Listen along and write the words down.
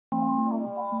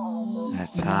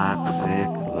That toxic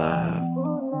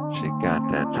love. She got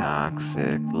that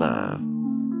toxic love.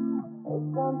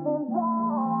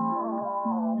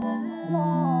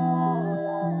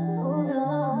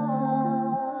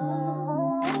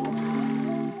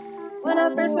 When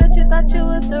I first met you, thought you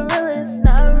was the realest.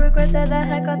 Now I regret that I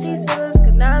had got these feelings.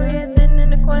 Cause now I'm here sitting in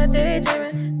the corner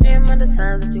daydreaming. Dreaming of the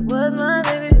times that you was my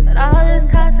baby. But all this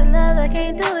toxic love, I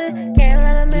can't do it. Can't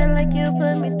let a man like you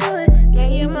put me through it.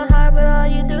 Gave you my heart, but all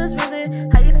you do is rip it.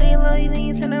 How you say you love you, then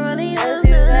you turn around and you lose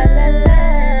me. Got that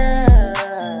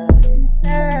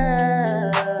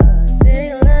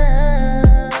toxic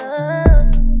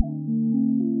love.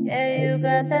 Yeah, you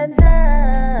got that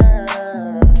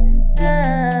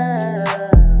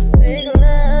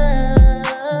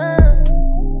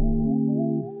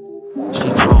She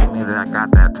told me that I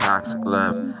got that toxic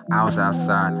love. I was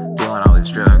outside doing all these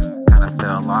drugs. Kinda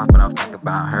fell off, but I was thinking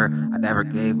about her. I never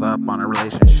gave up on a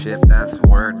relationship, that's the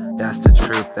word, that's the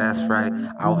truth, that's right.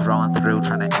 I was rolling through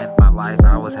trying to end my life.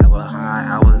 I was hella high,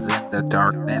 I was in the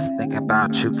darkness. Thinking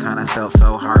about you kinda felt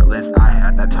so heartless. I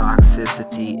had that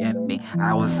toxicity in me.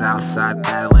 I was outside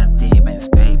battling demons,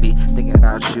 baby. Thinking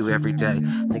about you every day.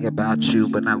 Thinking about you,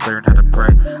 but I learned how to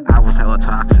pray. I was hella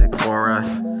toxic for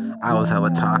us. I was hella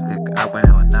toxic, I went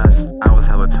hella nuts. I was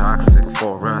hella toxic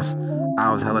for us.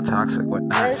 I was hella toxic with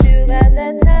nuts. Cause you got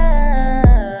that toxic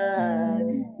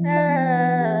love.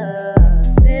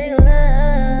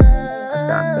 I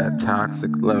got that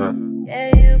toxic love.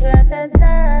 Yeah, you got that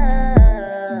toxic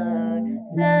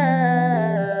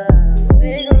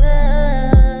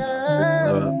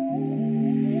love.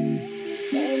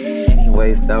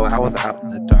 Anyways, though, I was out in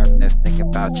the darkness, thinking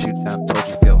about you, done told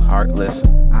you feel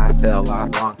heartless. I fell off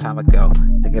a long time ago,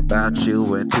 thinking about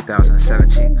you in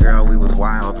 2017, girl, we was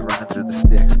wild, running through the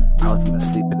sticks. I was even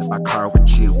sleeping in my car with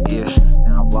you-ish.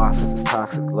 Now I'm lost with this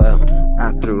toxic love.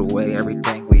 I threw away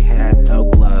everything we had, no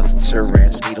gloves,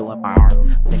 syringe, needle in my arm.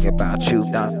 Thinking about you,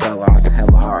 done fell off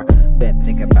hella hard. Been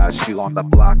thinking about you on the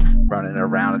block, running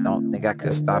around, and don't think I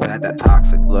could stop. I had that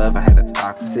toxic love, I had a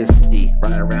toxicity,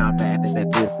 running around, man, in a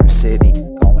different city.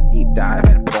 Going deep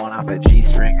diving, pulling off a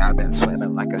G-string. I've been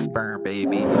swimming like a sperm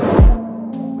baby.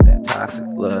 With that toxic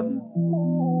love,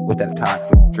 with that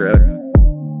toxic drug,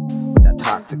 with that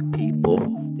toxic people.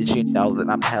 Did you know that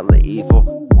I'm hella evil?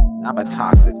 I'm a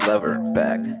toxic lover, in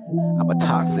fact. I'm a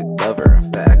toxic lover,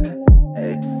 in fact.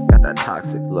 Hey, got that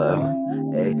toxic love.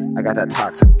 Hey, I got that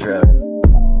toxic drug.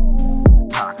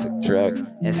 Toxic drugs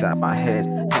inside my head,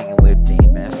 hanging with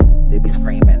demons. They be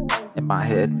screaming in my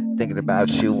head, thinking about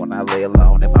you when I lay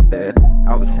alone in my bed.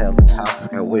 I was hella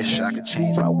toxic, I wish I could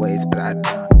change my ways, but I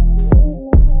done.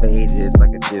 Faded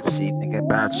like a gypsy, thinking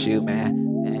about you,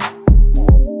 man.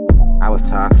 I was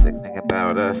toxic, thinking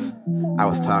about us. I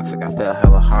was toxic, I felt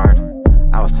hella hard.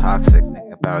 I was toxic,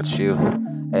 thinking about you.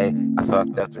 Hey, I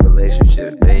fucked up the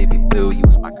relationship, baby boo. You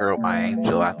was my girl, my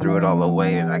angel. I threw it all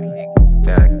away and I can't get you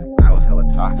back. I was hella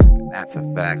toxic, and that's a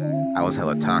fact. I was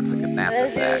hella toxic, and that's a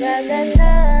fact.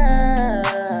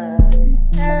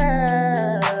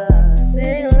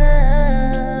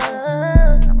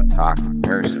 I'm a toxic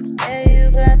person. Yeah,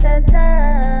 you got that toxic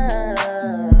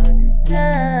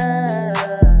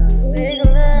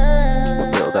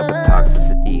love. Filled up with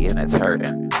toxicity and it's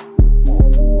hurting.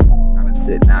 I've been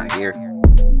sitting out here,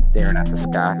 staring at the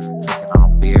sky, drinking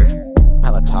on beer. I'm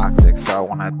hella toxic, so I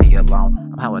wanna be alone.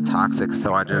 I'm hella toxic,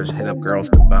 so I just hit up girls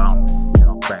to bone.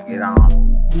 Don't bring it on,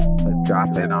 but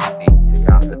drop it on me. Take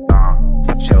off the thong,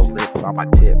 put your lips on my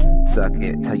tip, suck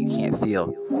it till you can't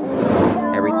feel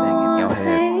everything in your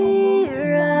head.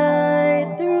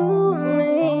 Right through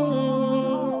me.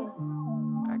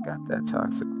 I got that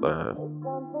toxic love.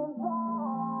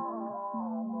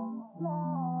 You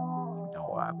know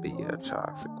I be a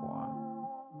toxic